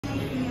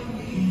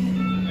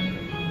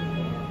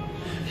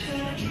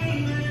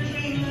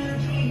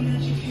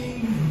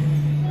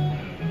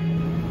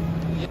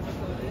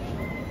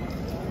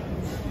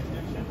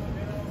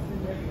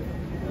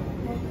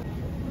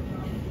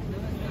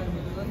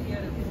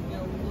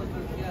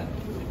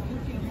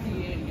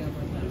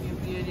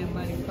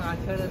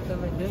પાછળ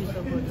તમે જોઈ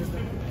શકો છો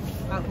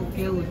આખું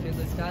કેવું છે।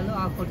 તો ચાલો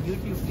આખો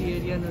ડ્યુટી ફ્રી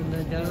એરિયાનો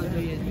નજારો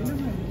જોઈએ છીએ,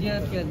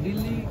 જ્યાં ત્યાં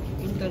દિલ્હી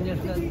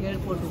ઇન્ટરનેશનલ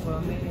એરપોર્ટ ઉપર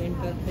અમે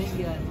એન્ટર થઈ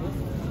ગયા છે।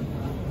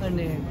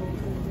 અને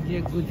જે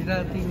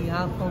ગુજરાતીની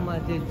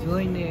આંખોમાં જે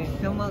જોઈને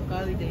ચમક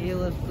આવી જાય એ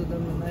વસ્તુ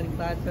તમે મારી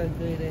પાછળ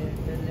જોઈ રહ્યા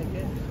છો, એટલે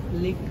કે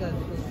લીકર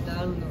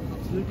દારૂનો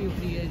ડ્યુટી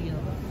ફ્રી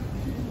એરિયામાં।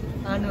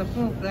 આનો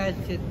શું પ્રાઇસ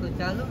છે તો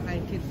ચાલો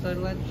અહીંથી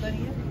શરૂઆત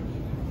કરીએ।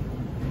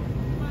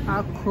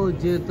 આખો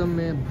જે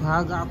તમે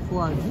ભાગ આખો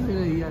આ જોઈ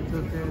રહ્યા છો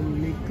તે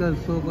લીકર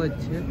શોપ જ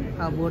છે।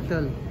 આ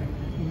બોટલ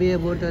 2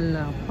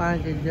 બોટલના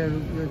 5000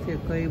 રૂપિયા છે।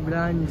 કઈ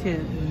બ્રાન્ડ છે?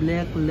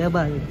 Black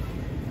label.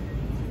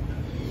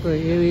 તો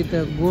એવી રીતે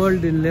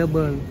ગોલ્ડ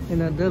લેબલ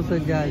એના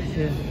 10,000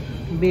 છે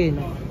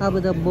બેના। આ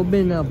બધા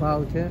બબેના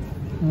ભાવ છે।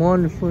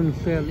 મોનસૂન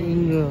સેલ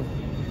ઇંગ્ર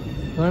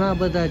ઘણા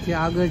બધા છે।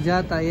 આગળ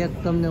જતા એક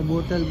તમને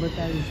બોટલ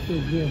બતાવીશ કે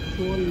જે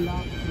 16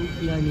 લાખ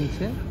રૂપિયાની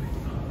છે।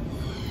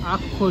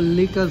 આખો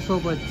લીકર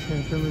શોપ જ છે,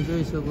 તમે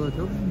જોઈ શકો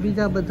છો।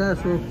 બીજા બધા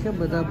શોપ છે,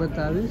 બધા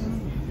બતાવીશ।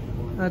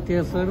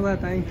 અત્યારે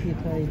શરૂઆત અહીંથી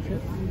થાય છે।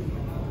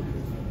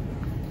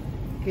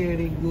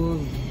 કેરી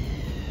ગોલ્ડ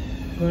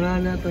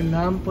ઘણાના તો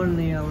નામ પણ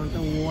નહીં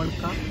આવડતા।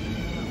 વોડકા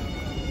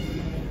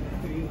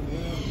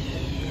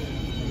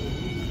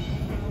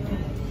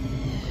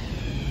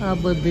આ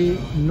બધી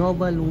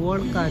નોબલ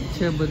વોડકા જ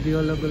છે, બધી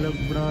અલગ અલગ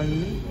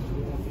બ્રાન્ડની।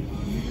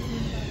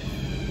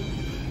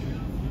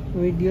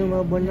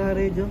 વિડીયોમાં બના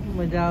રહેજો,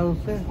 મજા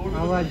આવશે।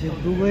 આવા જ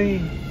દુબઈ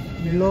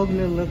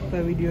બ્લોગને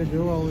લગતા વિડીયો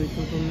જોવા હોય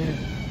તો તમે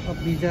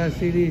બીજા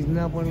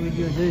સિરીઝના પણ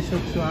વિડીયો જોઈ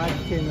શકશો આ જ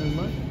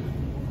ચેનલમાં।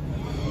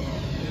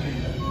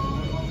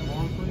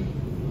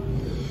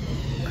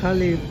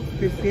 ખાલી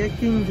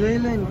પેકિંગ જોઈ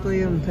લે ને તો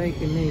એમ થાય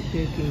કે નહીં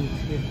પેકિંગ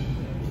છે।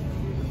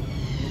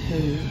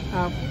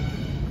 આ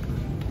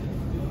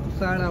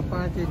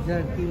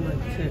 5,500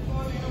 કિંમત છે।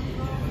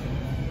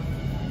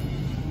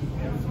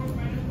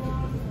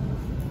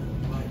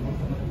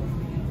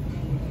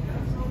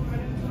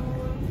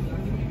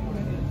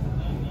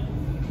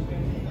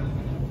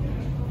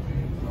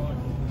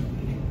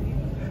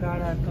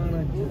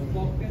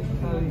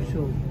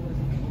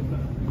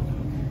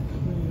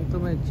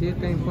 તમે જે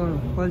કંઈ પણ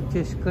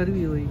પરચેસ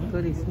કરવી હોય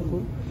કરી શકો।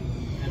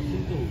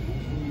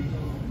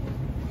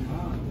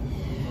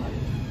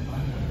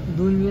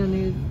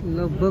 દુનિયાની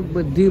લગભગ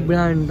બધી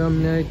બ્રાન્ડ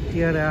તમને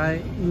અત્યારે આ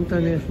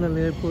ઇન્ટરનેશનલ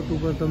એરપોર્ટ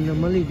ઉપર તમને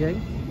મળી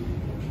જાય।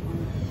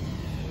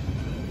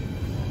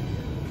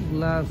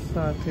 ગ્લાસ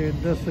સાથે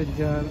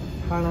 10,000,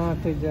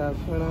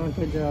 8,500,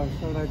 8,500,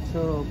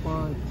 6,500,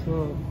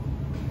 5,600।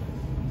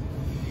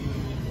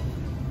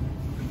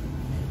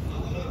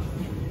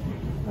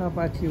 આ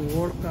પાછી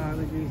વોડકા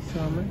આવી ગઈ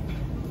સામે।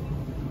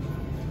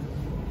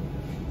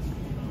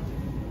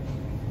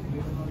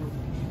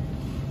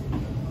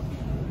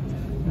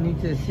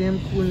 નીચે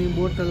શેમ્પૂની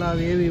બોટલ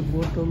આવે એવી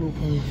બોટલો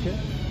પણ છે।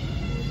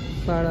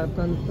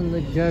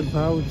 3,500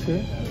 ભાવ છે।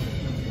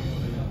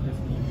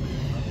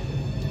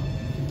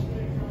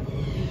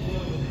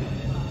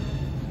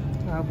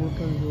 આ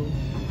બોટલ જો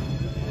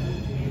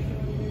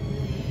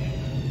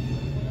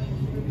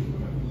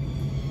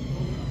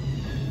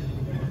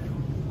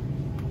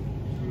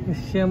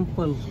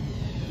સેમ્પલ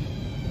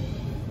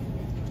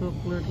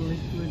ચોકલેટ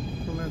લિક્વિડ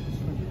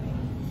કલેક્શન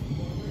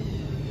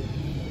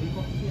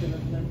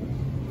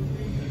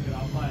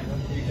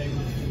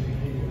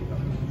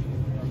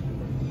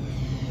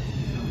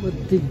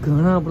બધી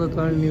ઘણા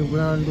પ્રકારની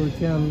બ્રાન્ડો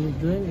છે। આમ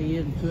જોઈને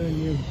એક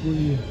જોઈને એક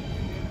જોઈએ।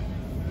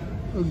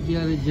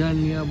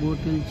 11,000ની આ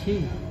બોટલ છે।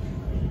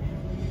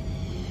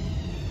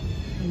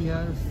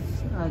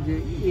 આજે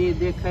એ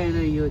દેખાઈ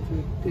રહ્યો છે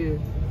તે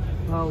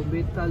ભાવ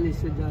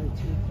 42,000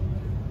 છે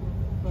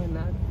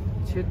અને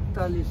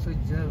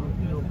 46,000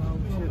 રૂપિયાનો ભાવ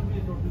છે।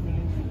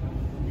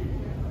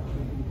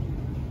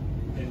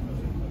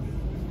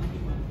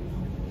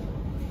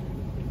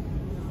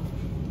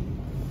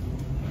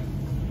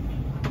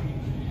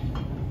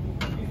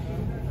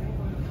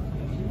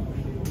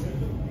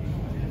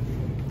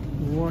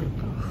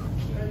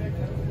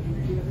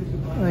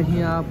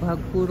 અહીં આ ભાગ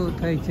પૂરો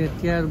થાય છે,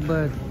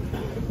 ત્યારબાદ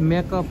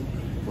મેકઅપ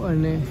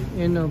અને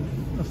એનો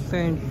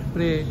સેન્ટ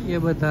સ્પ્રે એ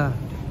બધા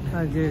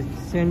આ જે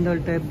સેન્ડલ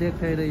ટાઈપ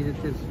દેખાઈ રહી છે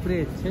તે સ્પ્રે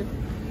છે।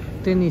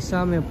 તેની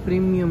સામે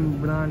પ્રીમિયમ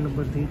બ્રાન્ડ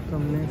બધી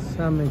તમને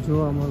સામે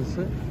જોવા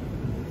મળશે।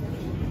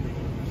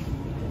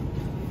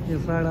 એ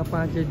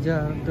 5,500,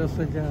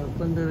 10,000,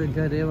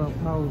 15,000 એવા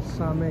ભાવ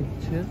સામે જ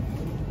છે।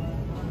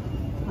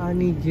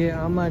 આની જે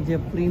આમાં જે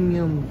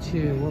પ્રીમિયમ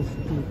છે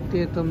વસ્તુ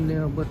તે તમને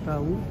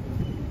બતાવું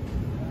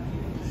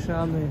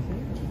સામે છે।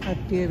 આ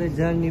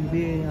 13,000ની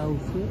 2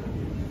 આવશે।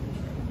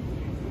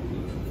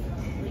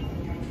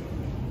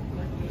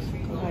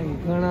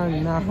 ઘણા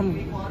નામ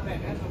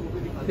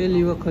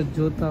પહેલી વખત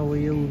જોતા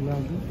હોય એવું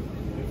લાગે।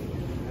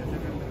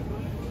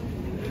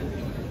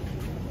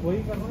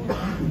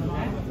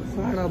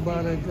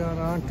 12,500,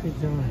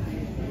 8,000।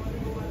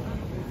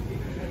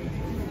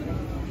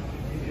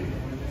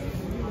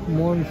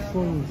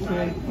 મોનસૂન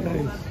સેલ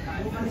પ્રાઇસ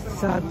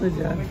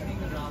 7,000,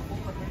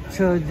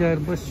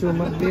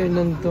 6,200માં 2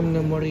 નંગ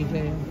તમને મળી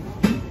જાય।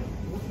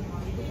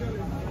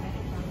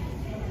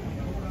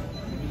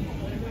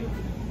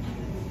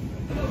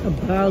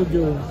 भाव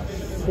जो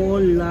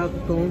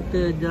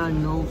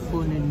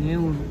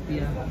 16,73,990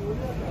 रुपया।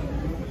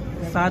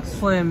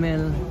 700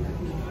 ml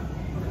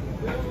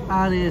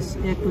RS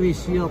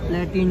 21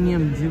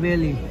 platinum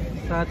ज्वेली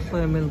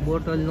 700 ml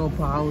bottle no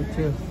भाव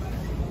है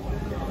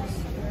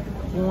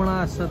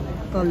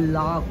 17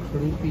 लाख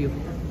रुपये।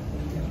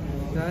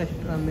 Just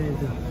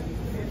amazing.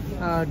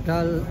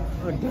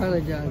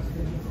 18,000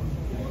 છે।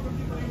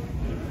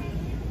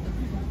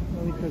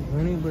 આવી તો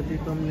ઘણી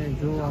બધી તમને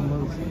જોવા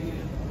મળશે।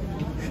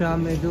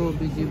 સામે જો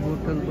બીજી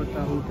બોટલ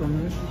બતાવું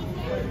તમને।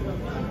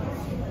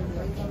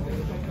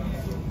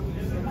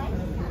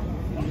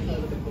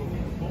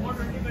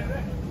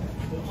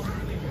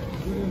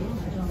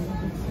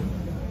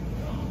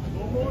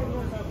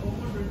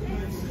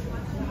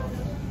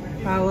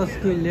 આ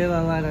વસ્તુ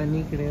લેવા વાળા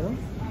નીકળે હો।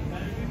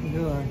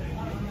 જો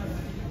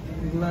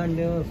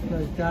ગ્લેનલિવેટ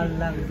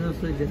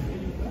 4,10,000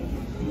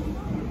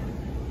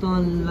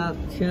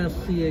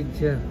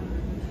 3,86,000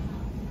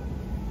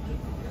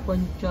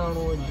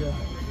 95,000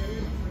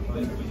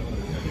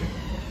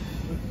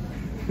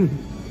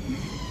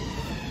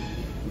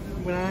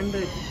 બ્રાન્ડ જ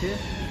છે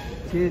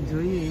જે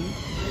જોઈએ।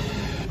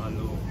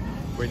 હાલો,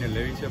 કોઈને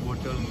લેવી છે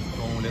બોટલ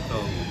તો હું લેતો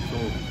આવું।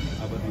 જો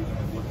આ બધી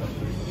બોટલ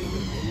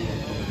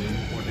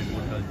ઇમ્પોર્ટેડ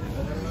બોટલ છે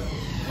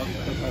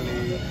ફક્ત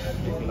ખાલી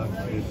 1 લાખ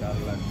છે 4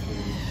 લાખ છે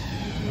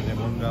અને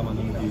મોંઘામાં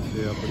મોંઘી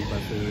છે આપણી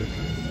પાસે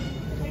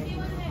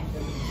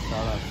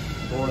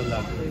 16.5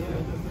 લાખ છે।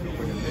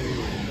 કોઈને લેવી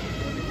હોય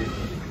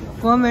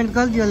કોમેન્ટ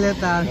કરજો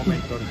લેતા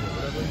કોમેન્ટ કરજો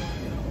બરાબર।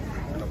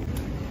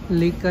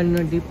 લીકરનો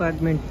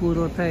ડિપાર્ટમેન્ટ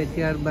પૂરો થાય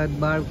ત્યારબાદ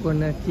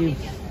બાળકોના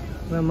ચિપ્સ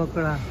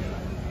રમકડા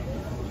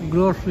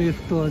ગ્રોસરી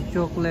સ્ટોર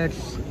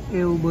ચોકલેટ્સ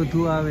એવું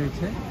બધું આવે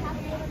છે।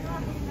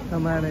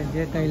 તમારે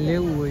જે કાંઈ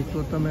લેવું હોય તો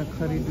તમે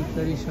ખરીદી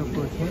કરી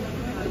શકો છો।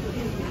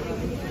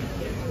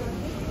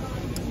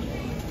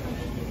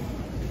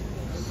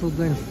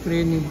 સુગંધ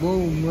સ્પ્રેની બહુ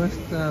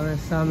મસ્ત આવે।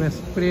 સામે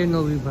સ્પ્રેનો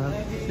વિભાગ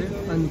છે।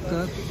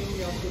 અંતર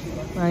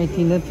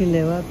અહીંથી નથી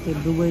લેવા તે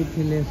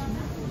દુબઈથી લેશું।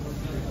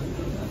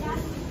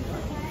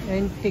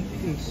 એન્ટિક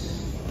પીસ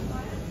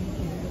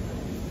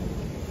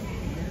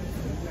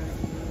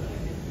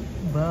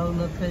ભાવ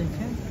લખેલ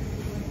છે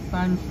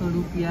 500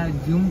 રૂપિયા।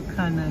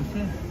 ઝુમખાના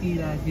છે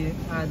હીરા જે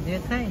આ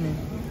દેખાય ને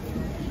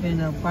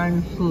એના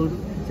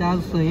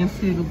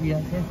 480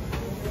 રૂપિયા છે।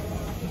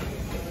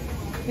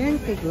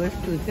 એન્ટિક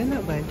વસ્તુ છે ને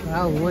ભાઈ,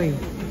 ભાવ હોય।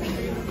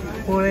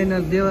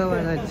 ફોરેનર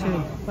દેવાવાળા છે।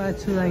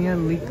 પાછું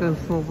અહીંયા લીકર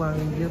શોપ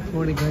આવી છે।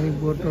 થોડી ઘણી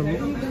બોટલો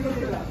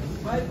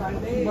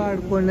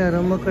બાળકોને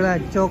રમકડા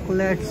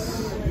ચોકલેટ્સ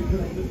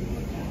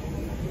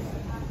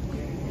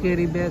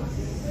કેરી બેગ્સ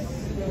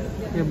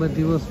એ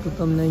બધી વસ્તુ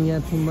તમને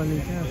અહીંયાથી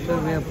મળી જશે।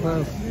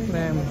 વેફર્સ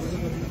ફ્રેમ્સ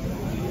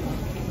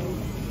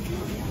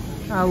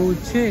આવું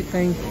છે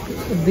કંઈક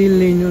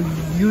દિલ્હીનું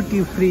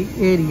ડ્યુટી ફ્રી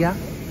એરિયા।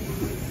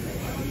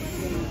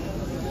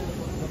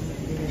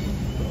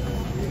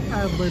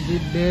 આ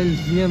બધી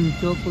બેલ્જિયમ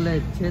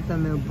ચોકલેટ છે।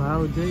 તમે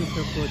ભાવ જોઈ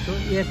શકો છો।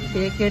 એક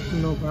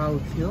પેકેટનો ભાવ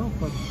છે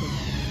ફક્ત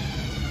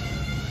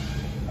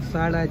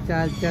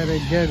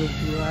 4,500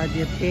 રૂપિયા। આ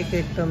જે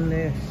પેકેટ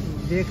તમને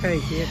દેખાય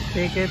છે એક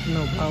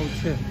પેકેટનો ભાવ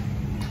છે।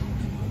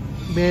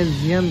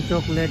 Belgium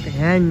chocolate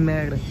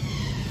handmade.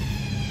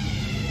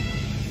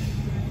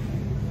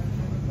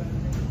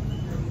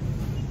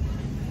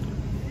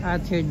 આ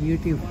છે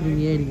ડ્યુટી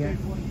ફ્રી એરિયા।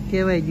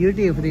 કહેવાય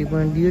ડ્યુટી ફ્રી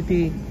પણ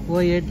ડ્યુટી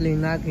હોય એટલી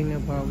નાખીને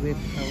ભાવ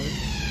વેચતા હોય।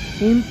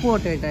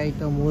 ઇમ્પોર્ટેડ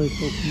આઈટમ હોય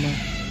ટૂંકમાં।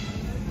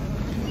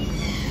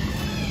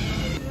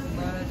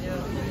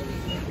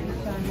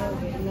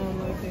 એના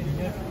માટે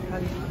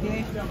ખાલી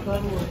ટેસ્ટ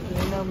કરવો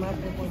એના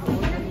માટે પણ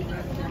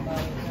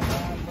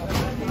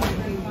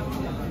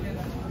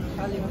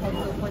ખાલી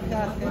ફક્ત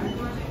 50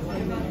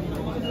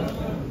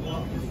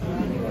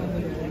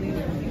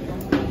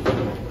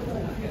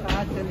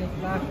 કાચ અને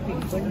પ્લાસ્ટિક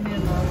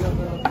બંનેનો અલગ અલગ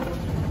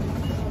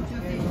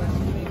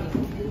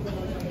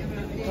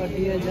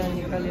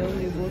 2,000ની ખાલી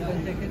એવડી બોટલ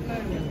છે કે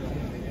કાઢી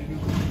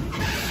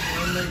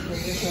તો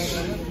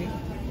દેખાતા નથી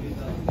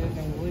જે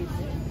કંઈ હોય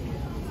છે।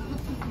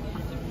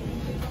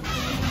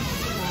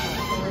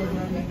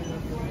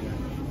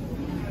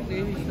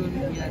 2300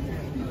 રૂપિયા છે।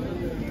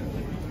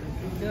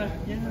 જસ્ટ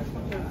જેને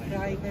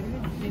ટ્રાય કરીએ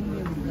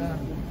પ્રીમિયમ ગ્રામ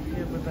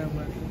એ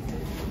બધામાં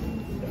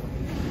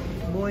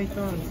બોય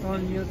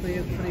 3 લ્યો તો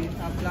 1 ફ્રી।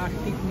 આ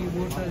પ્લાસ્ટિકની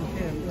બોટલ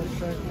છે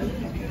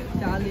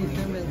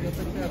 40 ml કે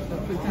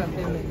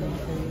 50 ml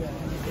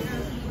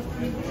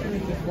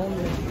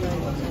બોમ્બે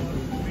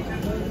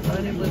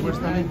ઘણી બધી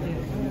ટ્રાય છે।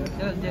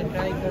 જસ્ટ જે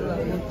ટ્રાય કરવા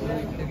પૂરતું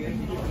હોય છે।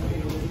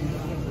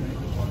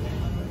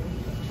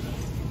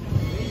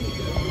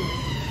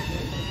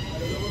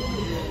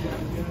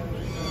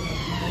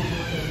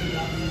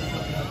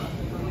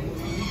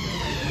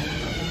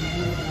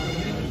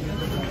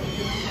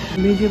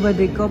 બીજી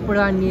બધી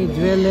કપડાની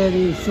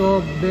jewellery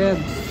shop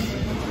bags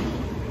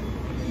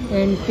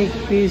antique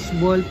piece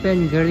બોલ પેન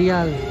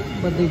ઘડિયાળ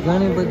બધી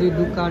ઘણી બધી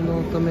દુકાનો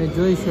તમે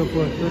જોઈ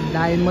શકો છો।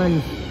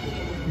 ડાયમંડ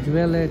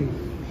જ્વેલરી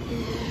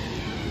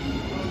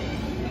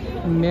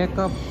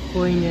મેકઅપ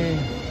કોઈને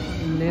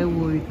લેવું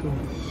હોય તો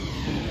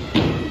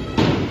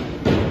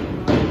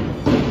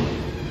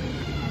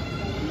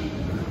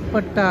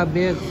दुपट्टा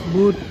बेग्स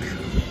बूट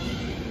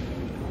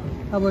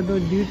आ बधुं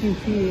ड्यूटी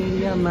फ्री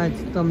एरिया में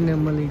ज तमने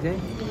मळी जाय।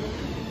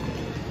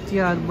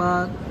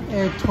 त्यारबाद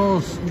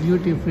एथोस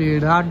ड्यूटी फ्री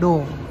राडो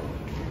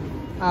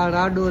आ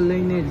राडो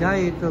लईने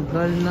जाए तो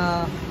घरना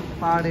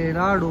पाड़े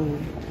राडो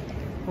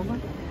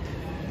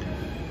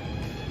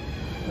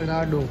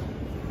राडो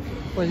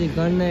पछी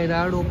घरना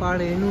राडो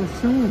पाड़े एनुं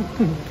शुं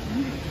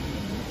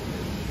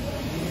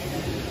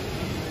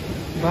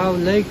भाव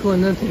लख्यो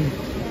नथी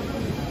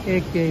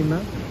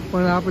एकेयमां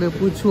पण आपणे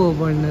पूछवो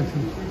पण नथी।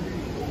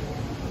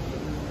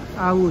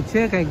 आवुं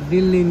छे कंईक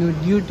दिल्हीनुं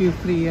ड्यूटी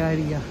फ्री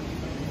एरिया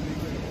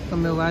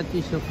तमे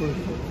वांची शको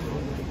छो।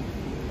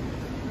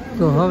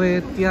 तो हवे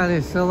अत्यारे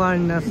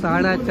सवाરના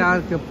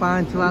 4:30 के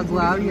 5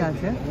 वागवा आव्या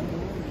छे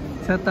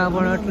छतां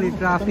पण आटली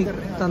ट्राफिक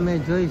तमे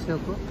जोई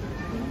शको।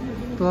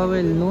 तो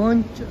हवे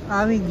लॉन्च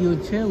आवी गयुं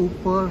छे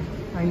ऊपर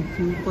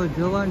અહીંથી ઉપર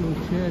જવાનું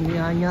છે અને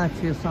અહીંયા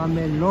છે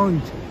સામે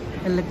લૉન્ચ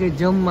એટલે કે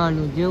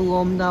જમવાનું જેવું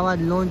અમદાવાદ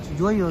લૉન્ચ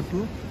જોયું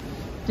હતું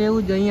તેવું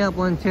જ અહીંયા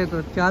પણ છે। તો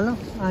ચાલો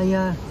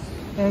અહીંયા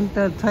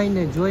એન્ટર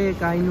થઈને જોઈએ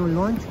કે અહીંનું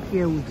લૉન્ચ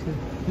કેવું છે।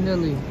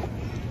 ફાઇનલી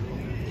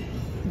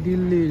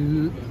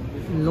દિલ્હી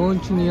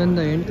लॉन्चनी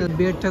अंदर एंटर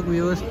बैठक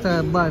व्यवस्था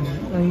बाद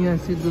अहींया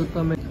सीधું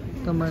તમે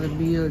તમારે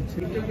બિયર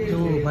છે જો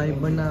ભાઈ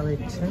બનાવે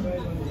છે।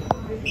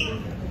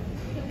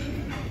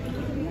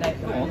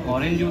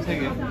 ऑरेंज जूस है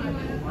क्या?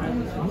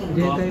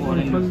 જે કંઈ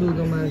પણ ઠંડુ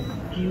તમારે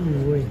પીવું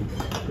હોય